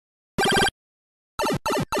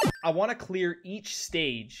I want to clear each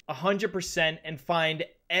stage 100% and find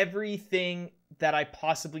everything that I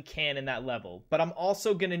possibly can in that level. But I'm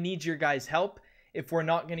also going to need your guys' help if we're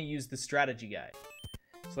not going to use the strategy guide.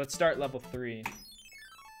 So let's start level 3.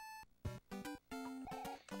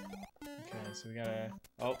 Okay, so we got a...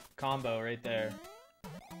 Oh, combo right there.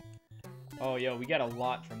 Oh, yo, we got a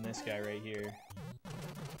lot from this guy right here.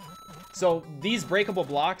 So these breakable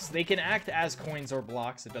blocks, they can act as coins or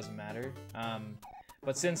blocks. It doesn't matter.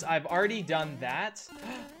 But since I've already done that...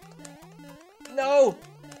 No!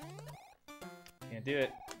 Can't do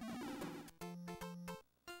it.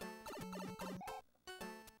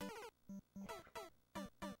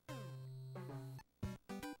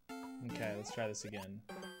 Okay, let's try this again.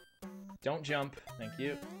 Don't jump. Thank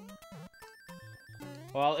you.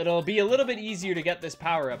 Well, it'll be a little bit easier to get this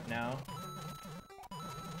power up now.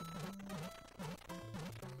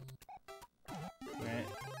 Right.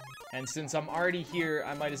 And since I'm already here,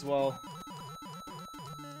 I might as well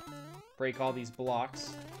break all these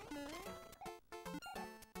blocks.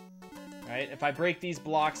 Right? If I break these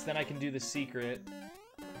blocks, then I can do the secret.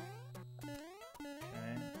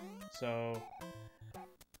 Okay. So...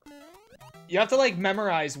 you have to, like,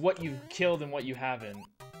 memorize what you've killed and what you haven't.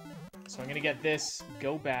 So I'm gonna get this,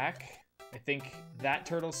 go back. I think that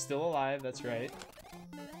turtle's still alive, that's right.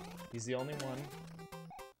 He's the only one.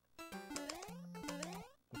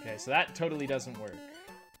 Okay, so that totally doesn't work.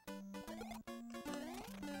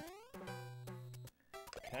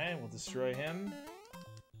 Okay, we'll destroy him.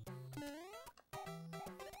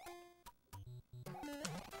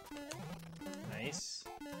 Nice.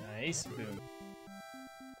 Nice, boom.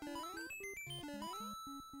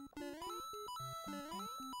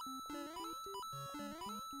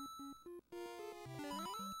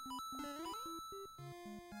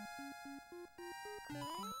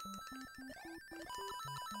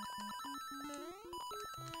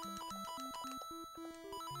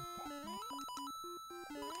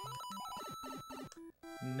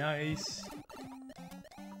 Nice.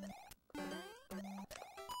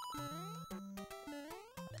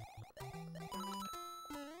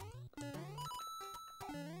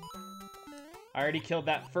 I already killed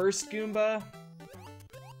that first Goomba.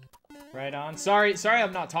 Right on. Sorry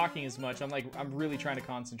I'm not talking as much. I'm really trying to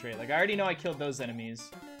concentrate. Like, I already know I killed those enemies.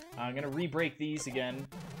 I'm gonna re-break these again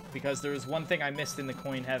because there was one thing I missed in the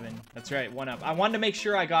coin heaven. That's right, 1-up. I wanted to make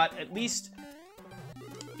sure I got at least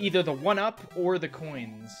either the 1-up or the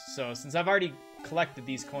coins. So since I've already collected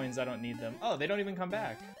these coins, I don't need them. Oh, they don't even come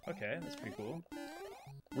back. Okay, that's pretty cool.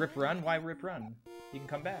 Rip run? Why rip run? You can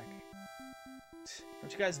come back.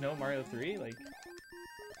 Don't you guys know Mario 3? Like...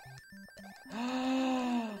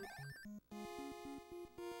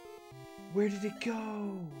 where did it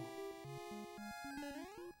go?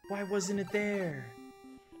 Why wasn't it there?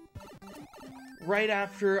 Right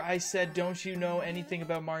after I said, don't you know anything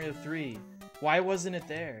about Mario 3? Why wasn't it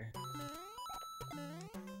there?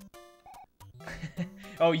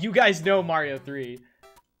 Oh, you guys know Mario 3.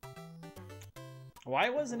 Why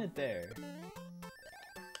wasn't it there?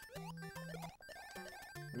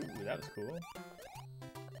 Ooh, that was cool.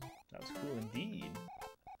 That was cool indeed.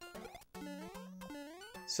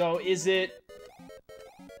 So is it...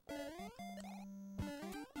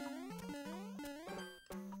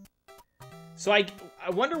 so I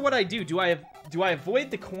wonder what I do. Do I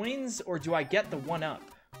avoid the coins or do I get the 1-up?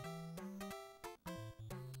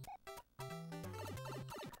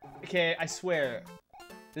 Okay, I swear.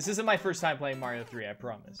 This isn't my first time playing Mario 3, I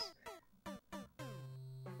promise.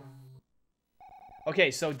 Okay,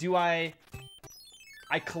 so do I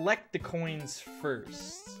collect the coins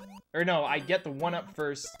first. Or no, I get the 1-up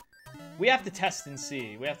first. We have to test and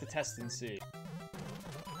see. We have to test and see.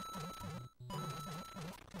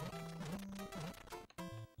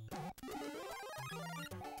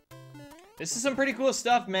 This is some pretty cool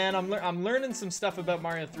stuff, man. I'm learning some stuff about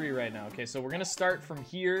Mario 3 right now. Okay, so we're gonna start from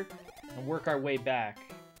here and work our way back.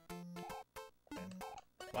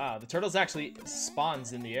 Wow, the turtles actually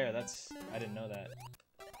spawns in the air. I didn't know that.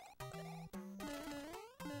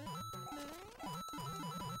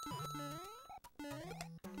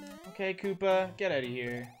 Okay, Koopa, get out of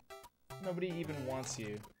here. Nobody even wants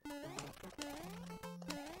you.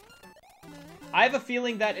 I have a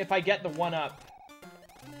feeling that if I get the 1-up,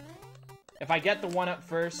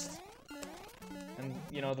 first, and,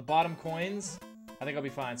 you know, the bottom coins, I think I'll be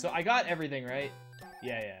fine. So I got everything, right?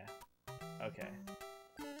 Yeah. Okay.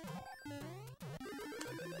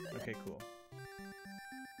 Okay, cool.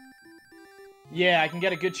 Yeah, I can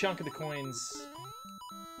get a good chunk of the coins.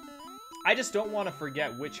 I just don't want to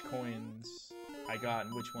forget which coins I got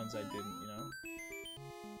and which ones I didn't, you know?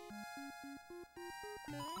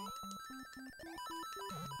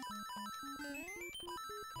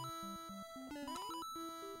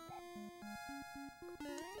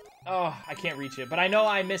 Oh, I can't reach it, but I know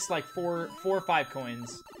I missed like four or five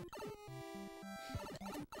coins.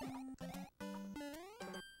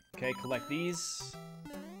 Okay, collect these.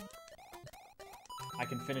 I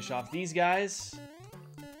can finish off these guys.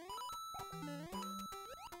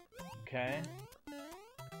 Okay.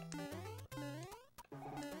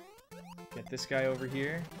 Get this guy over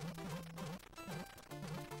here.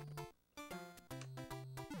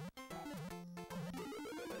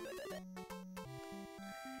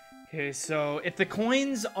 Okay, so if the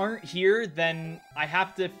coins aren't here, then I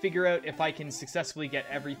have to figure out if I can successfully get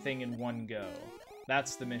everything in one go.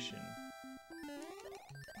 That's the mission.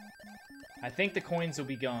 I think the coins will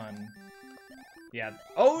be gone. Yeah.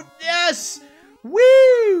 Oh, yes!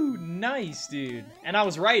 Woo! Nice, dude. And I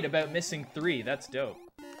was right about missing 3. That's dope.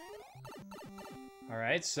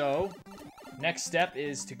 Alright, so next step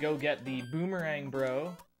is to go get the boomerang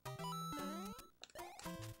bro.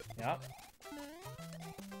 Yep.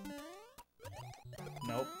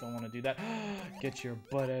 Nope, don't want to do that. Get your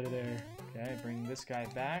butt out of there. Okay, bring this guy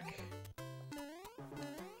back.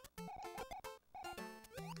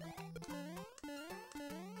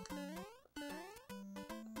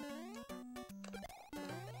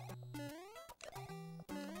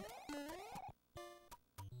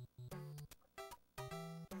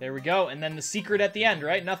 There we go, and then the secret at the end,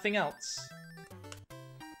 right? Nothing else.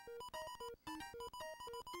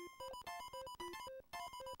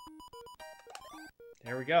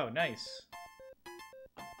 There we go, nice.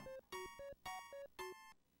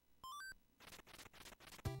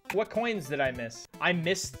 What coins did I miss? I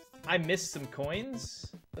missed some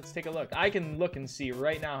coins? Let's take a look. I can look and see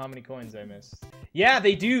right now how many coins I missed. Yeah,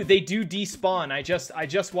 they do despawn. I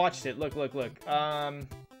just watched it. Look.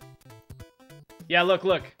 Yeah,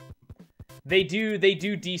 look. They do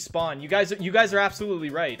despawn. You guys are absolutely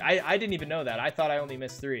right. I didn't even know that. I thought I only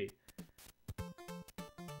missed 3.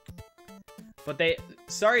 But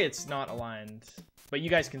sorry it's not aligned. But you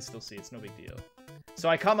guys can still see. It's no big deal. So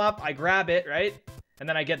I come up, I grab it, right? And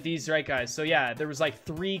then I get these, right, guys? So yeah, there was like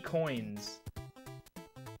 3 coins.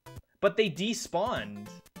 But they despawned.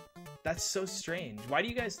 That's so strange. Why do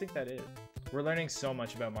you guys think that is? We're learning so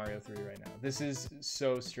much about Mario 3 right now. This is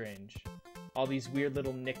so strange. All these weird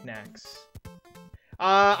little knickknacks.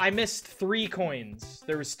 I missed 3 coins.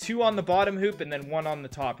 There was 2 on the bottom hoop and then 1 on the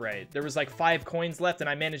top right. There was like 5 coins left and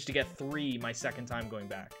I managed to get 3 my second time going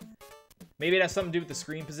back. Maybe it has something to do with the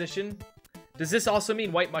screen position. Does this also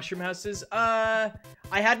mean white mushroom houses? I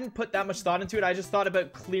hadn't put that much thought into it. I just thought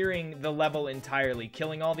about clearing the level entirely.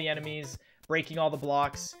 Killing all the enemies, breaking all the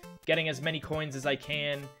blocks, getting as many coins as I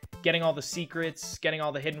can, getting all the secrets, getting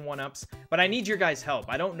all the hidden 1-ups. But I need your guys' help.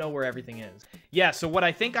 I don't know where everything is. Yeah, so what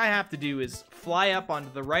I think I have to do is fly up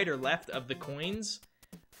onto the right or left of the coins.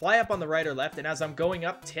 Fly up on the right or left, and as I'm going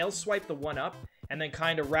up, tail swipe the 1-up, and then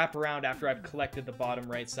kind of wrap around after I've collected the bottom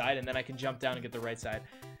right side, and then I can jump down and get the right side.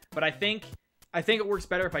 But I think it works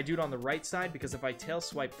better if I do it on the right side, because if I tail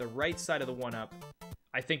swipe the right side of the 1-up,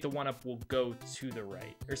 I think the 1-up will go to the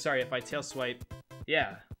right. Or sorry, if I tail swipe,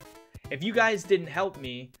 yeah. If you guys didn't help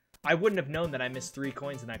me, I wouldn't have known that I missed 3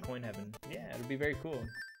 coins in that coin heaven. Yeah, it'd be very cool.